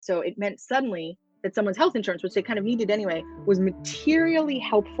So it meant suddenly that someone's health insurance, which they kind of needed anyway, was materially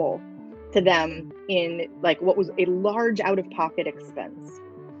helpful to them in like what was a large out-of-pocket expense.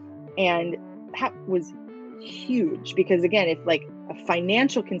 And that was huge because again, if like a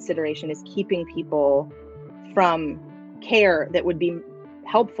financial consideration is keeping people from care that would be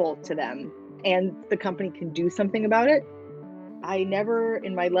helpful to them and the company can do something about it. I never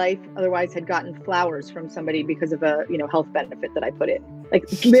in my life otherwise had gotten flowers from somebody because of a, health benefit that I put in. Like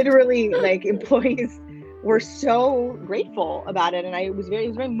literally like employees were so grateful about it. And it was very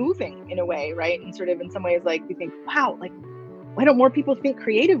moving in a way, right? And sort of in some ways, like you think, wow, like why don't more people think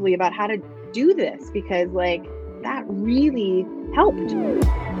creatively about how to do this? Because like that really helped.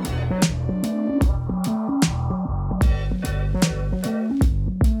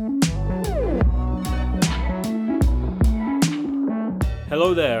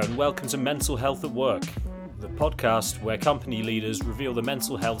 Hello there and welcome to Mental Health at Work, the podcast where company leaders reveal the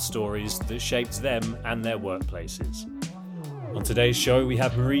mental health stories that shaped them and their workplaces. On today's show we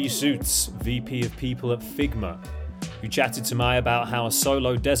have Marie Zoets, VP of People at Figma, who chatted to me about how a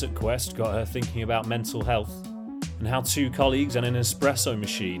solo desert quest got her thinking about mental health and how two colleagues and an espresso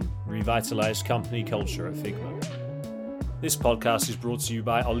machine revitalised company culture at Figma. This podcast is brought to you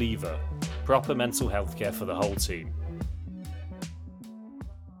by Oliva, proper mental health care for the whole team.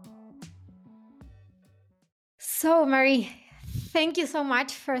 So, Marie, thank you so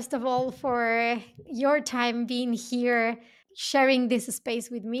much, first of all, for your time being here, sharing this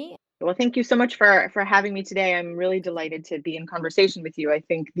space with me. Well, thank you so much for having me today. I'm really delighted to be in conversation with you. I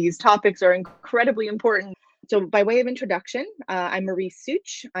think these topics are incredibly important. So by way of introduction, I'm Marie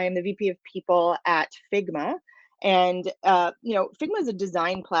Zoets. I am the VP of People at Figma. And, Figma is a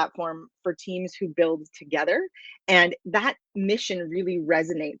design platform for teams who build together. And that mission really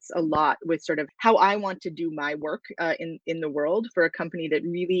resonates a lot with sort of how I want to do my work in the world for a company that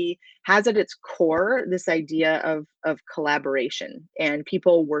really has at its core this idea of collaboration and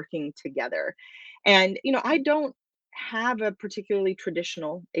people working together. And, I don't have a particularly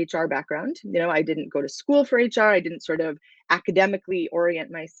traditional HR background. I didn't go to school for HR. I didn't sort of academically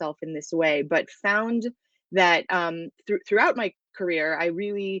orient myself in this way, but found that throughout my career, I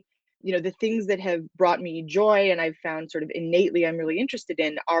really, the things that have brought me joy and I've found sort of innately I'm really interested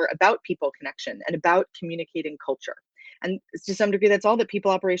in are about people connection and about communicating culture. And to some degree, that's all that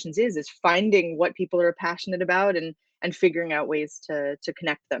people operations is finding what people are passionate about and figuring out ways to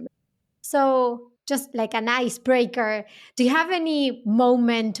connect them. So just like an icebreaker, do you have any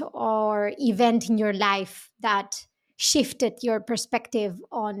moment or event in your life that shifted your perspective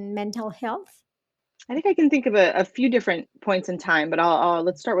on mental health? I think I can think of a few different points in time, but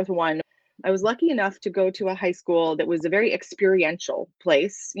let's start with one. I was lucky enough to go to a high school that was a very experiential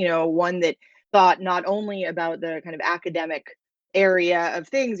place, one that thought not only about the kind of academic area of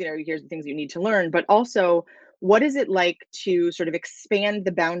things, here's the things you need to learn, but also what is it like to sort of expand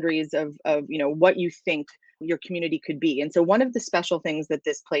the boundaries of what you think your community could be. And so one of the special things that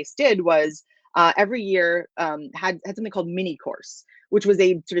this place did was every year had something called mini course, which was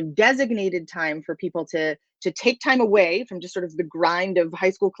a sort of designated time for people to take time away from just sort of the grind of high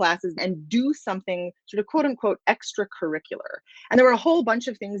school classes and do something sort of quote unquote extracurricular. And there were a whole bunch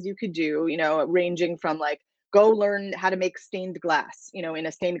of things you could do, ranging from like go learn how to make stained glass, in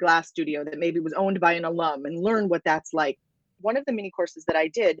a stained glass studio that maybe was owned by an alum and learn what that's like. One of the mini courses that I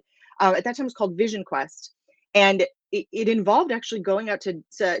did at that time was called Vision Quest. And it involved actually going out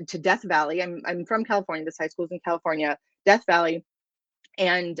to Death Valley. I'm from California. This high school is in California, Death Valley,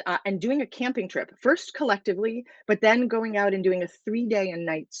 and doing a camping trip, first collectively, but then going out and doing a 3-day and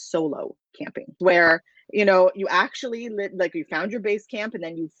night solo camping where, you actually you found your base camp and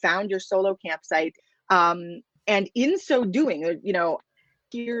then you found your solo campsite. And in so doing,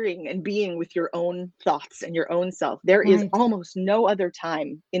 hearing and being with your own thoughts and your own self, there is almost no other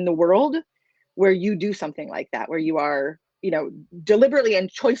time in the world where you do something like that, where you are, deliberately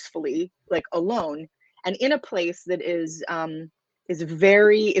and choicefully like alone and in a place that is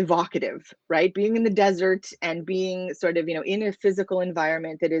very evocative, right? Being in the desert and being sort of, in a physical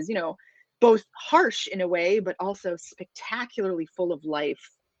environment that is, both harsh in a way, but also spectacularly full of life.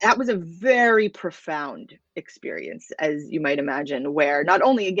 That was a very profound experience, as you might imagine, where not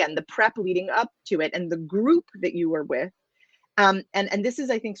only, again, the prep leading up to it and the group that you were with, and this is,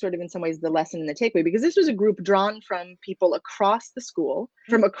 I think, sort of in some ways the lesson and the takeaway, because this was a group drawn from people across the school,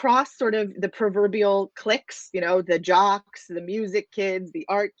 from across sort of the proverbial cliques, the jocks, the music kids, the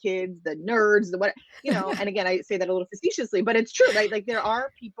art kids, the nerds, the what, and again, I say that a little facetiously, but it's true, right? Like there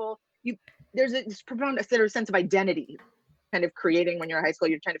are people, there's this profound sense of identity kind of creating when you're in high school,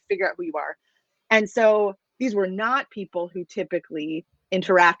 you're trying to figure out who you are. And so these were not people who typically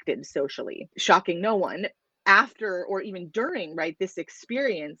interacted socially, shocking no one. After or even during, right, this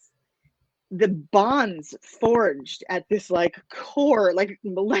experience, the bonds forged at this like core, like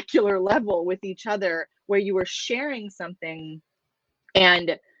molecular level with each other, where you were sharing something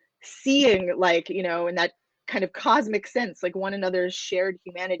and seeing, like, in that kind of cosmic sense, like one another's shared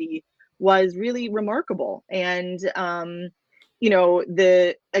humanity was really remarkable. And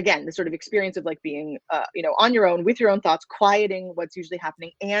the again, the sort of experience of like being on your own with your own thoughts, quieting what's usually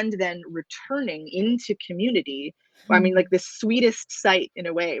happening, and then returning into community. I mean, like the sweetest sight in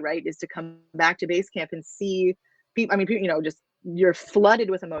a way, right, is to come back to base camp and see people. I mean, just you're flooded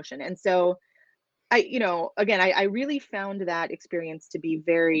with emotion. And so again, I really found that experience to be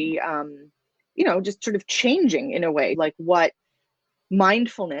very, just sort of changing in a way, like what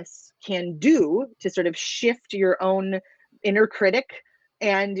mindfulness can do to sort of shift your own inner critic,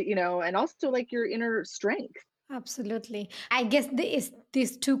 and, and also like your inner strength. Absolutely. I guess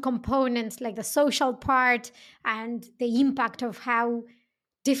these two components, like the social part and the impact of how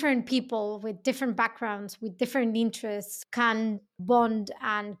different people with different backgrounds, with different interests, can bond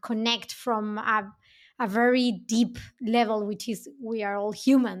and connect from a very deep level, which is we are all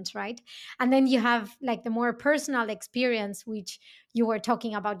humans, right? And then you have like the more personal experience, which you were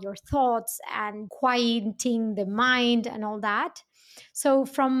talking about your thoughts and quieting the mind and all that. So,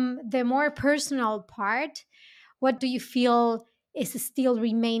 from the more personal part, what do you feel is still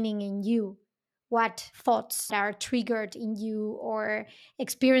remaining in you? What thoughts are triggered in you, or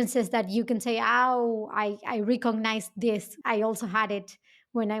experiences that you can say, oh, I recognize this. I also had it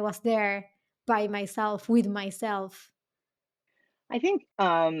when I was there by myself, with myself. I think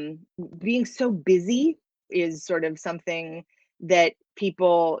being so busy is sort of something that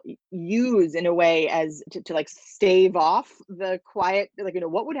people use in a way as to like stave off the quiet. Like,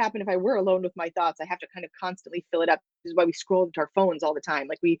 what would happen if I were alone with my thoughts? I have to kind of constantly fill it up. This is why we scroll into our phones all the time.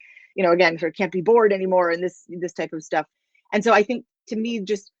 Like we, again, sort of can't be bored anymore, and this type of stuff. And so I think, to me,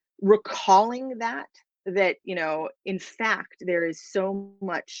 just recalling that, in fact, there is so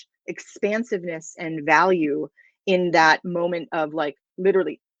much expansiveness and value in that moment of like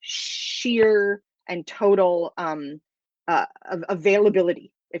literally sheer and total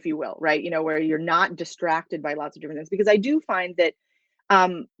availability, if you will, right? Where you're not distracted by lots of different things. Because I do find that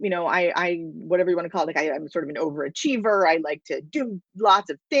I whatever you want to call it, like I'm sort of an overachiever. I like to do lots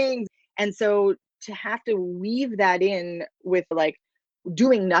of things. And so to have to weave that in with like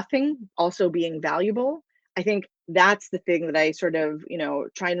doing nothing also being valuable, I think that's the thing that I sort of,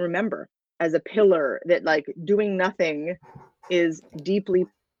 try and remember as a pillar, that like doing nothing is deeply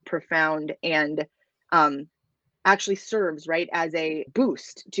profound, and um, actually serves, right, as a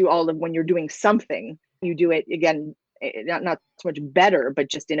boost to all of when you're doing something. You do it again, not so much better, but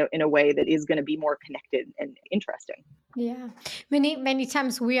just in a way that is going to be more connected and interesting. Yeah. Many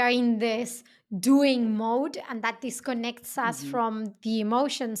times we are in this doing mode, and that disconnects us Hmm. from the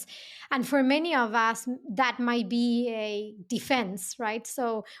emotions. And for many of us, that might be a defense, right?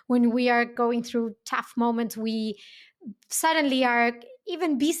 So when we are going through tough moments, we suddenly are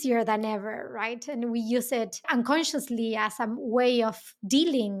even busier than ever, right? And we use it unconsciously as a way of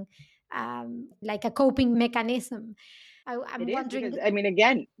dealing, like a coping mechanism. It I'm is, because wondering. I mean,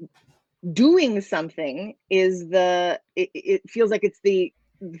 again, doing something is it feels like it's the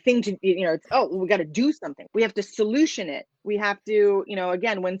thing to, it's, oh, we got to do something, we have to solution it, we have to,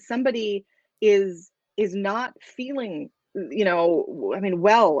 again, when somebody is not feeling, I mean,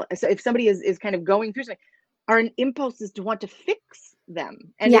 well, so if somebody is kind of going through something, our impulse is to want to fix them.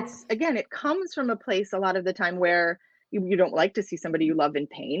 And Yeah, it's, again, it comes from a place a lot of the time where you don't like to see somebody you love in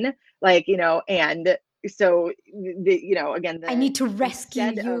pain, like, and so again, I the need to rescue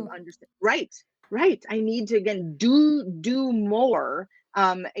instead of you. understand, right, I need to, again, do more,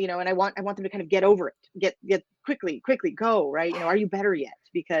 and I want them to kind of get over it, get quickly go, right, are you better yet?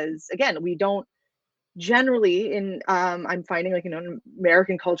 Because again, we don't generally, in I'm finding, like, in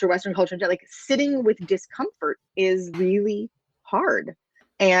American culture, Western culture, like sitting with discomfort is really hard,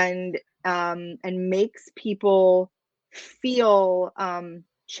 and makes people feel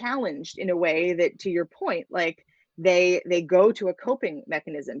challenged in a way that, to your point, like they go to a coping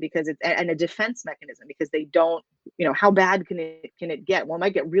mechanism, because it's and a defense mechanism, because they don't, how bad can it get? Well, it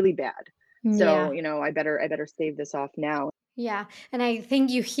might get really bad, so Yeah. I better stave this off now. Yeah. And I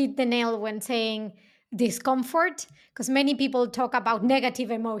think you hit the nail when saying discomfort, because many people talk about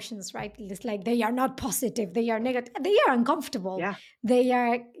negative emotions, right? It's like they are not positive, they are negative, they are uncomfortable. Yeah, They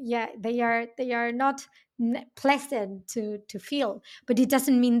are, yeah, they are not pleasant to feel, but it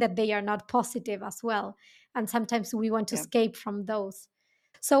doesn't mean that they are not positive as well. And sometimes we want to yeah. escape from those.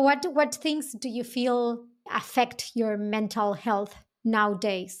 So what things do you feel affect your mental health?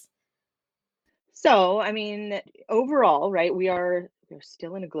 nowadays? So, I mean, overall, right, we're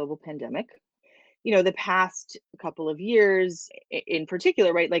still in a global pandemic. The past couple of years in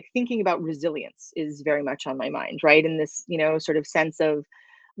particular, right, like thinking about resilience is very much on my mind, right? In this, sort of sense of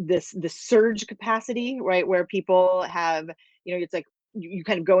the surge capacity, right, where people have, it's like you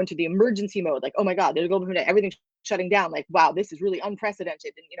kind of go into the emergency mode, like, oh my God, there's a global pandemic, everything's shutting down, like, wow, this is really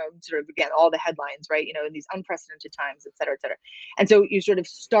unprecedented. And, sort of again, all the headlines, right, in these unprecedented times, et cetera, et cetera. And so you sort of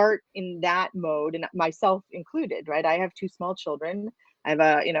start in that mode, and myself included, right? I have two small children. I have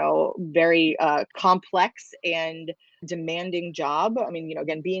a, very complex and demanding job. I mean,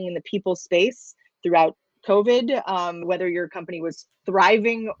 again, being in the people space throughout COVID, whether your company was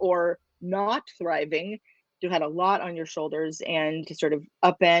thriving or not thriving, you had a lot on your shoulders, and to sort of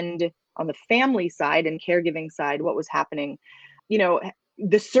upend on the family side and caregiving side what was happening, you know,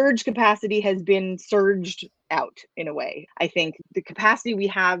 the surge capacity has been surged out in a way. I think the capacity we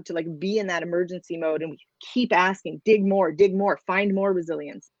have to like be in that emergency mode, and we keep asking, dig more, find more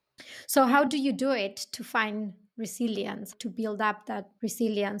resilience. So, how do you do it to find resilience, to build up that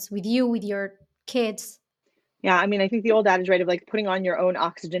resilience with you, with your kids? Yeah, I mean, I think the old adage, right, of like putting on your own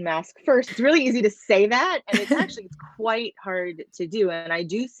oxygen mask first. It's really easy to say that, and it's quite hard to do. And I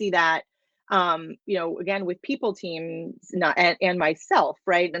do see that, again with people teams, not and myself,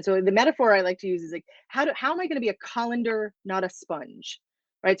 right. And so the metaphor I like to use is like, how am I going to be a colander, not a sponge,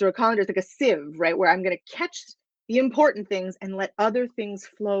 right? So a colander is like a sieve, right, where I'm going to catch the important things and let other things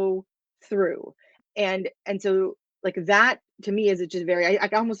flow through, and so like that to me is it just very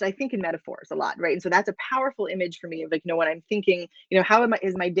I think in metaphors a lot, right? And so that's a powerful image for me of like, when I'm thinking, how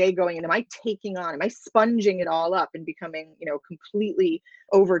is my day going, and am I sponging it all up and becoming, completely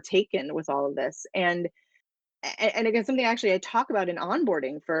overtaken with all of this? And again, something actually I talk about in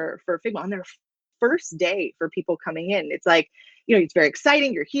onboarding for Figma on their first day for people coming in. It's like, it's very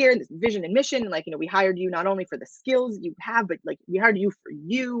exciting. You're here, this vision and mission. And like, we hired you not only for the skills you have, but like we hired you for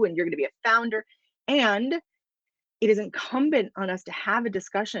you, and you're going to be a founder. And it is incumbent on us to have a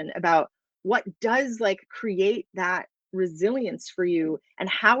discussion about what does like create that resilience for you, and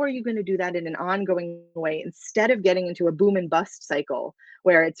how are you going to do that in an ongoing way, instead of getting into a boom and bust cycle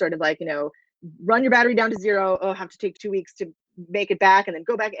where it's sort of like, run your battery down to zero, oh, have to take 2 weeks to make it back, and then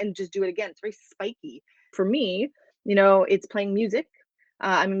go back and just do it again. It's very spiky. For me, it's playing music.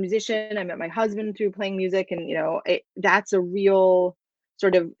 I'm a musician. I met my husband through playing music, and that's a real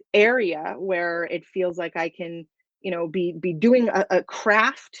sort of area where it feels like I can, be doing a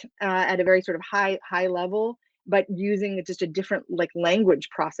craft at a very sort of high level, but using just a different like language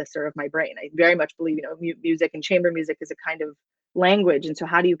processor of my brain. I very much believe, music and chamber music is a kind of language. And so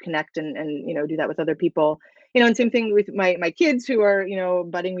how do you connect and do that with other people? And same thing with my kids who are,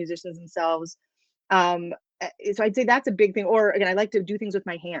 budding musicians themselves. So I'd say that's a big thing. Or again, I like to do things with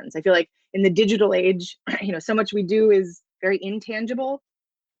my hands. I feel like in the digital age, so much we do is very intangible.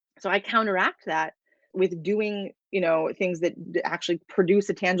 So I counteract that with doing, things that actually produce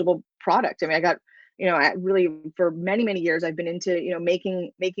a tangible product. I mean, I got, I really for many, many years I've been into,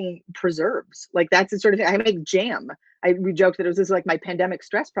 making preserves. Like that's the sort of thing. I make jam. We joked that it was just like my pandemic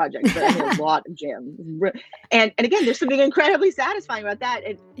stress project, but I made a lot of jam. And again, there's something incredibly satisfying about that.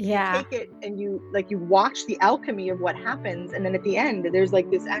 And Yeah. you take it and you watch the alchemy of what happens, and then at the end there's like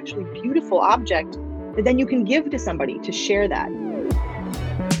this actually beautiful object that then you can give to somebody to share that.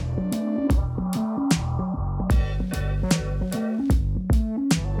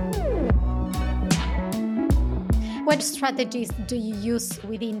 What strategies do you use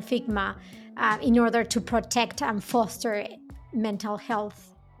within Figma in order to protect and foster mental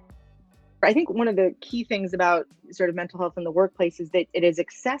health? I think one of the key things about sort of mental health in the workplace is that it is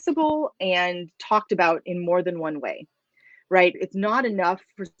accessible and talked about in more than one way, right? It's not enough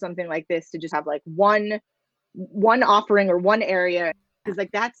for something like this to just have like one offering or one area, because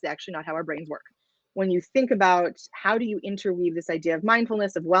like that's actually not how our brains work. When you think about how do you interweave this idea of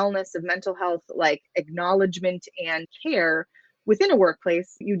mindfulness, of wellness, of mental health, like acknowledgement and care within a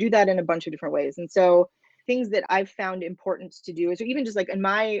workplace, you do that in a bunch of different ways. And so things that I've found important to do is even just like in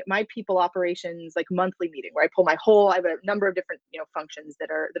my people operations, like monthly meeting where I have a number of different, functions that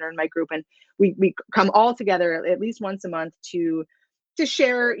are in my group, and we come all together at least once a month to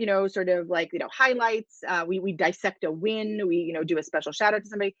share, sort of like, highlights. We dissect a win. We, do a special shout out to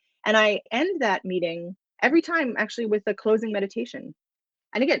somebody. And I end that meeting every time actually with a closing meditation.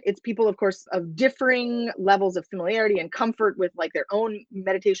 And again, it's people, of course, of differing levels of familiarity and comfort with like their own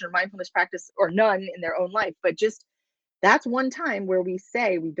meditation or mindfulness practice, or none in their own life. But just that's one time where we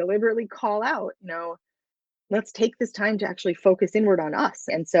deliberately call out, let's take this time to actually focus inward on us.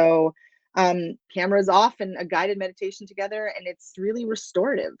 And so cameras off and a guided meditation together, and it's really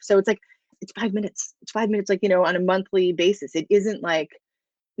restorative. So it's like it's 5 minutes. It's 5 minutes, like, on a monthly basis. It isn't like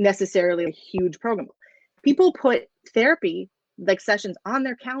necessarily a huge program. People put therapy like sessions on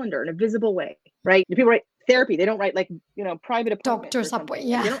their calendar in a visible way, right? People write therapy. They don't write like, private appointments or Doctor's appointment, something.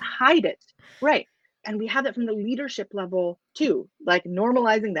 Like, they yeah. don't hide it. Right. And we have that from the leadership level too, like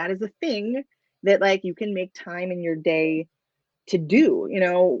normalizing that as a thing that like you can make time in your day to do.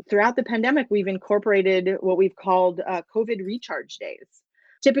 Throughout the pandemic, we've incorporated what we've called COVID recharge days,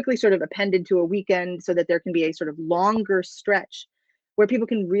 typically sort of appended to a weekend so that there can be a sort of longer stretch where people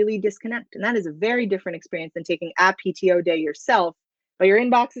can really disconnect. And that is a very different experience than taking a PTO day yourself, but your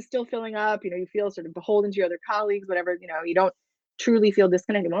inbox is still filling up. You feel sort of beholden to your other colleagues, whatever, you don't truly feel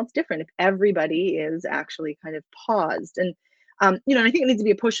disconnected. Well, it's different if everybody is actually kind of paused. And I think it needs to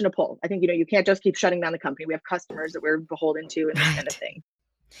be a push and a pull. I think, you can't just keep shutting down the company. We have customers that we're beholden to and this kind of Right. thing.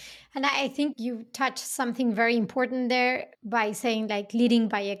 And I think you touched something very important there by saying like leading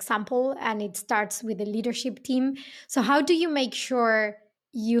by example, and it starts with the leadership team. So, how do you make sure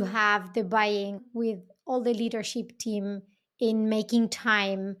you have the buy-in with all the leadership team in making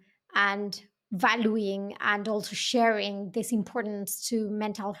time and valuing and also sharing this importance to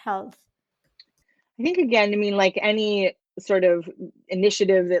mental health? I think, again, like any sort of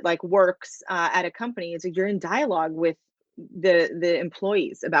initiative that like works at a company, is like you're in dialogue with the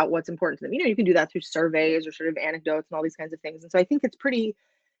employees about what's important to them. You can do that through surveys or sort of anecdotes and all these kinds of things. And so I think it's pretty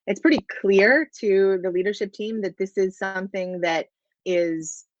clear to the leadership team that this is something that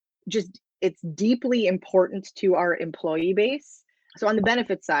is just it's deeply important to our employee base. So on the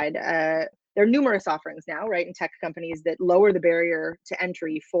benefit side, there are numerous offerings now, right, in tech companies that lower the barrier to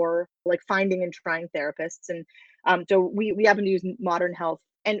entry for like finding and trying therapists. And so we happen to use Modern Health.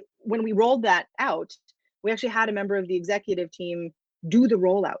 And when we rolled that out, we actually had a member of the executive team do the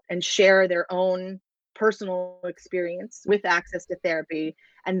rollout and share their own personal experience with access to therapy.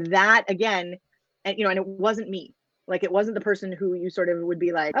 And that, again, and it wasn't me. Like, it wasn't the person who you sort of would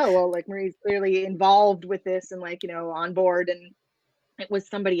be like, oh, well, like Marie's clearly involved with this and like, on board. And it was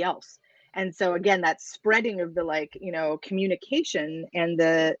somebody else. And so again, that spreading of the like, communication and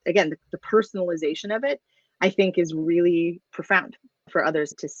the personalization of it, I think is really profound for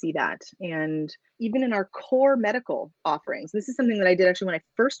others to see that. And even in our core medical offerings, this is something that I did actually when I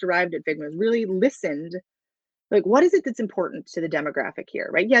first arrived at Figma, was really listened, like, what is it that's important to the demographic here,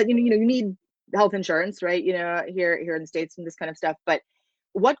 right? Yeah, you need health insurance, right? Here in the States and this kind of stuff, but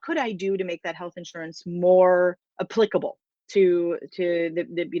what could I do to make that health insurance more applicable to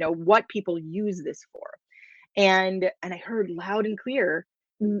the what people use this for? And I heard loud and clear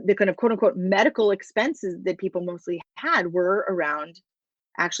the kind of quote unquote medical expenses that people mostly had were around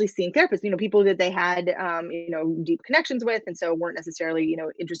actually seeing therapists, people that they had deep connections with, and so weren't necessarily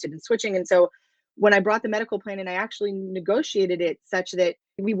interested in switching. And so when I brought the medical plan in, I actually negotiated it such that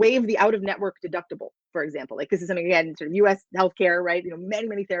we waive the out of network deductible, for example. Like, this is something, again, sort of US healthcare, right?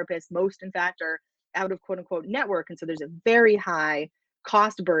 Many therapists, most in fact, are out of quote unquote network. And so there's a very high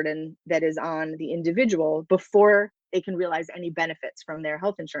cost burden that is on the individual before they can realize any benefits from their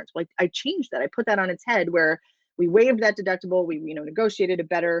health insurance. Well, I changed that. I put that on its head, where we waived that deductible. We negotiated a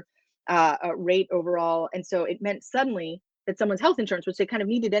better rate overall. And so it meant suddenly that someone's health insurance, which they kind of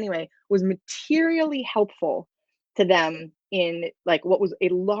needed anyway, was materially helpful to them in like what was a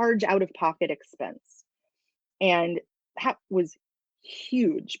large out-of-pocket expense. And that was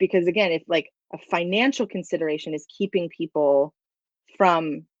huge, because again, if like a financial consideration is keeping people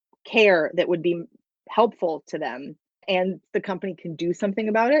from care that would be helpful to them, and the company can do something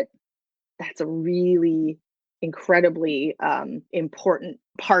about it, that's a really incredibly important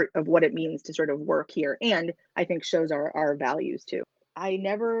part of what it means to sort of work here, and I think shows our values too. I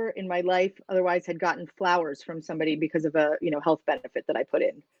never in my life otherwise had gotten flowers from somebody because of a health benefit that I put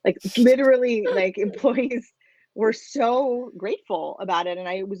in. Like, literally, like, employees were so grateful about it, and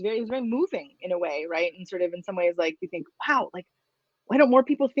it was very moving in a way, right? And sort of in some ways, like, you think, wow, like, why don't more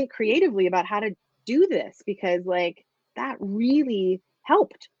people think creatively about how to do this? Because like that really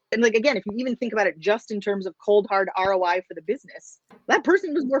helped. And like, again, if you even think about it just in terms of cold hard ROI for the business, that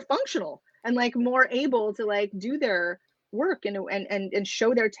person was more functional and like more able to like do their work and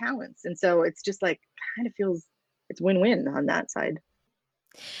show their talents. And so it's just like kind of feels it's win-win on that side.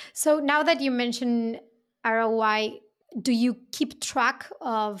 So now that you mention ROI, do you keep track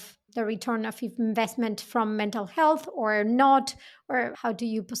of the return of investment from mental health or not? Or how do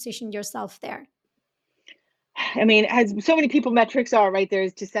you position yourself there? I mean, as so many people metrics are, right,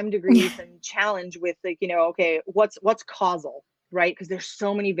 there's to some degree some challenge with like, okay, what's causal, right? Because there's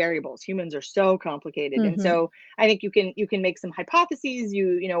so many variables. Humans are so complicated. And Hmm. so I think you can make some hypotheses.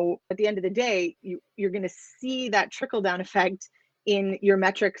 At the end of the day, you're going to see that trickle down effect in your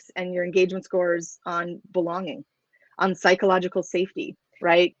metrics and your engagement scores on belonging, on psychological safety,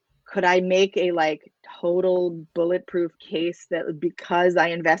 right? Could I make a like total bulletproof case that because I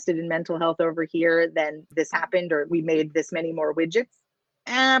invested in mental health over here, then this happened, or we made this many more widgets?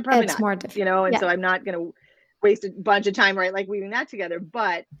 Probably It's not, more difficult. and Yeah. so I'm not going to waste a bunch of time, right? Like weaving that together.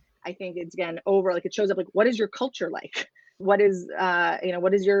 But I think it's again over, like it shows up like, what is your culture like? What is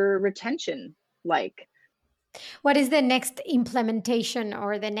your retention like? What is the next implementation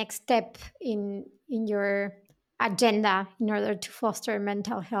or the next step in your agenda in order to foster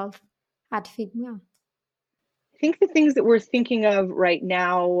mental health at Figma? I think the things that we're thinking of right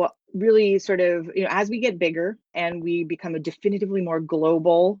now really sort of, as we get bigger and we become a definitively more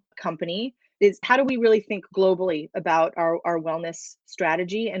global company, is how do we really think globally about our wellness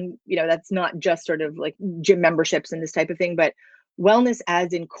strategy? And, that's not just sort of like gym memberships and this type of thing, but wellness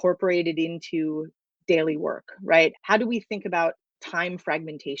as incorporated into daily work, right? How do we think about time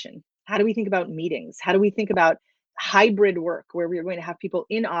fragmentation? How do we think about meetings? How do we think about hybrid work where we're going to have people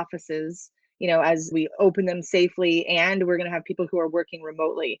in offices, as we open them safely, and we're going to have people who are working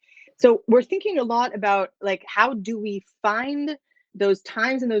remotely. So we're thinking a lot about like, how do we find those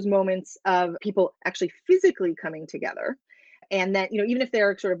times and those moments of people actually physically coming together? And that, even if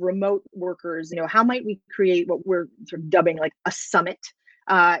they're sort of remote workers, how might we create what we're sort of dubbing like a summit,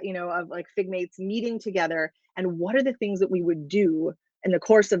 of like Figmates meeting together? And what are the things that we would do in the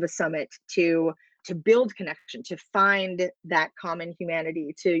course of a summit to build connection, to find that common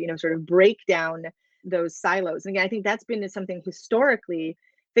humanity, to, sort of break down those silos? And again, I think that's been something historically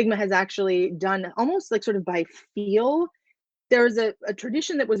Figma has actually done almost like sort of by feel. There was a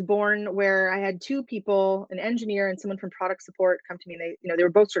tradition that was born where I had two people, an engineer and someone from product support, come to me, and they were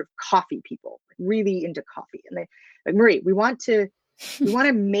both sort of coffee people, like really into coffee. And they like, Marie, we want to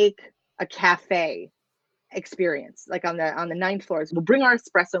make a cafe experience, like on the ninth floor. So we'll bring our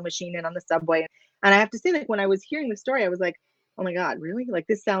espresso machine in on the subway. And I have to say, like, when I was hearing the story, I was like, oh my God, really? Like,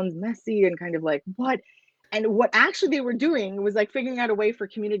 this sounds messy and kind of like, what? And what actually they were doing was like figuring out a way for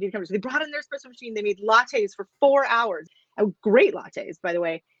community to come. So they brought in their espresso machine, they made lattes for 4 hours, great lattes, by the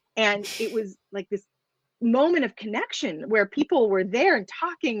way. And it was like this moment of connection where people were there and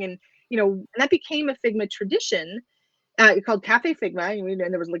talking, and that became a Figma tradition, called Cafe Figma, and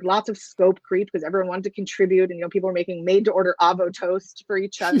there was like lots of scope creep because everyone wanted to contribute, and people were making made to order avo toast for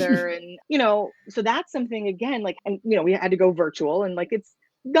each other, and so that's something again, like, and we had to go virtual, and like it's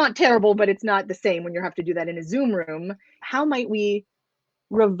not terrible, but it's not the same when you have to do that in a Zoom room. How might we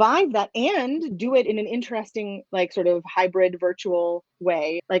revive that and do it in an interesting, like, sort of hybrid virtual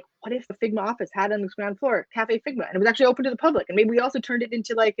way? Like, what if the Figma office had on the ground floor Cafe Figma, and it was actually open to the public, and maybe we also turned it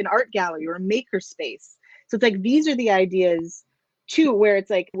into like an art gallery or a maker space? So it's like, these are the ideas too, where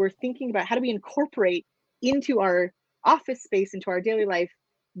it's like we're thinking about how do we incorporate into our office space, into our daily life,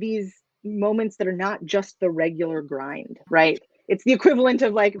 these moments that are not just the regular grind, right? It's the equivalent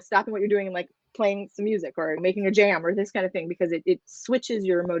of like stopping what you're doing and like playing some music or making a jam or this kind of thing, because it switches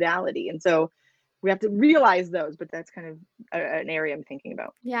your modality. And so we have to realize those, but that's kind of an area I'm thinking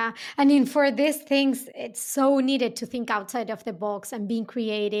about. Yeah. I mean, for these things, it's so needed to think outside of the box and being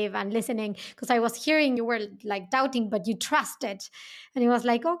creative and listening. Because I was hearing you were like doubting, but you trusted. And it was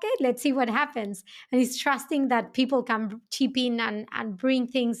like, okay, let's see what happens. And it's trusting that people can chip in and bring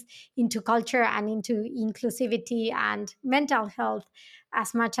things into culture and into inclusivity and mental health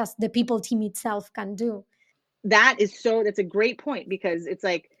as much as the people team itself can do. That's a great point, because it's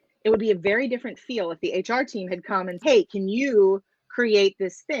like it would be a very different feel if the HR team had come and, hey, can you create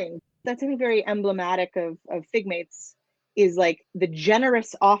this thing? That's, I think, very emblematic of Figmates, is like the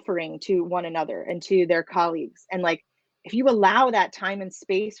generous offering to one another and to their colleagues. And like, if you allow that time and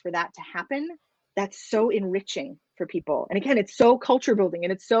space for that to happen, that's so enriching for people. And again, it's so culture building,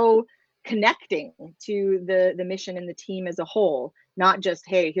 and it's so connecting to the mission and the team as a whole, not just,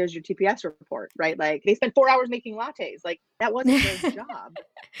 hey, here's your TPS report, right? Like, they spent 4 hours making lattes, like that wasn't their job,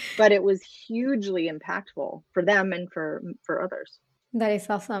 but it was hugely impactful for them and for others. That is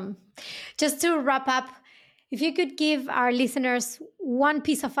awesome. Just to wrap up, if you could give our listeners one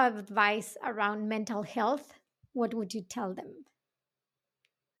piece of advice around mental health, what would you tell them?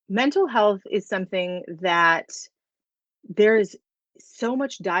 Mental health is something that there is so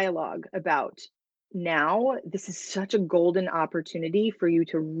much dialogue about now. This is such a golden opportunity for you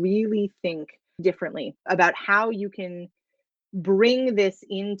to really think differently about how you can bring this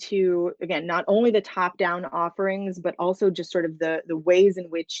into, again, not only the top down offerings, but also just sort of the ways in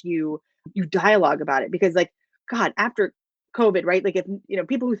which you dialogue about it. Because, like, God, after COVID, right? Like if,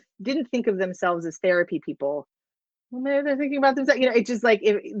 people who didn't think of themselves as therapy people, well, maybe they're thinking about themselves, it's just like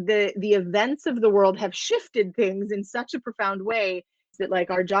if the events of the world have shifted things in such a profound way that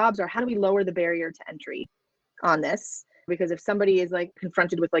like our jobs are, how do we lower the barrier to entry on this? Because if somebody is like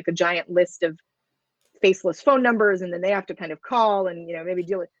confronted with like a giant list of faceless phone numbers and then they have to kind of call and, maybe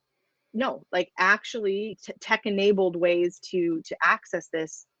deal with, no, like actually tech enabled ways to access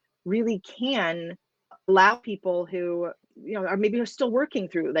this really can allow people who are maybe are still working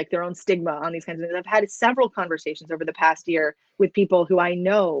through like their own stigma on these kinds of things. I've had several conversations over the past year with people who I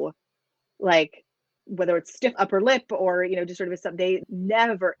know, like whether it's stiff upper lip or just sort of something they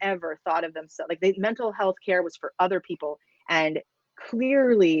never ever thought of themselves, like mental health care was for other people, and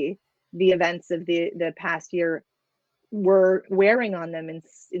clearly the events of the past year were wearing on them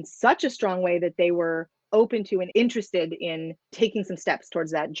in such a strong way that they were open to and interested in taking some steps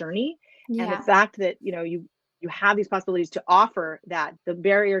towards that journey. And the fact that you have these possibilities to offer that the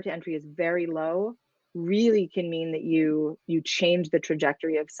barrier to entry is very low really can mean that you change the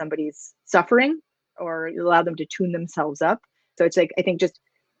trajectory of somebody's suffering or allow them to tune themselves up. So it's like, I think just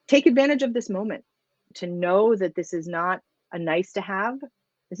take advantage of this moment to know that this is not a nice to have.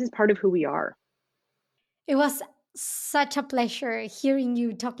 This is part of who we are. It was such a pleasure hearing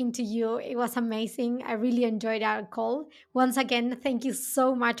you, talking to you. It was amazing. I really enjoyed our call. Once again, thank you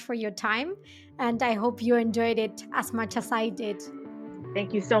so much for your time. And I hope you enjoyed it as much as I did.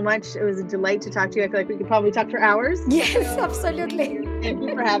 Thank you so much. It was a delight to talk to you. I feel like we could probably talk for hours. Yes, absolutely. Thank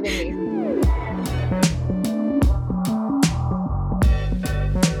you for having me.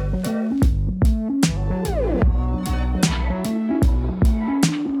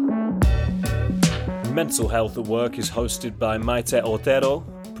 Mental Health at Work is hosted by Maite Otero,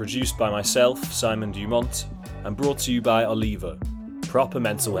 produced by myself, Simon Dumont, and brought to you by Oliva, proper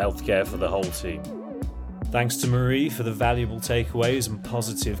mental health care for the whole team. Thanks to Marie for the valuable takeaways and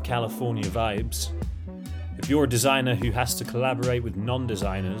positive California vibes. If you're a designer who has to collaborate with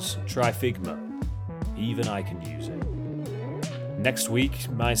non-designers, try Figma. Even I can use it. Next week,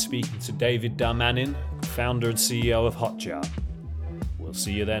 I'm speaking to David Darmanin, founder and CEO of Hotjar. We'll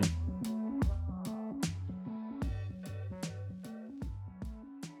see you then.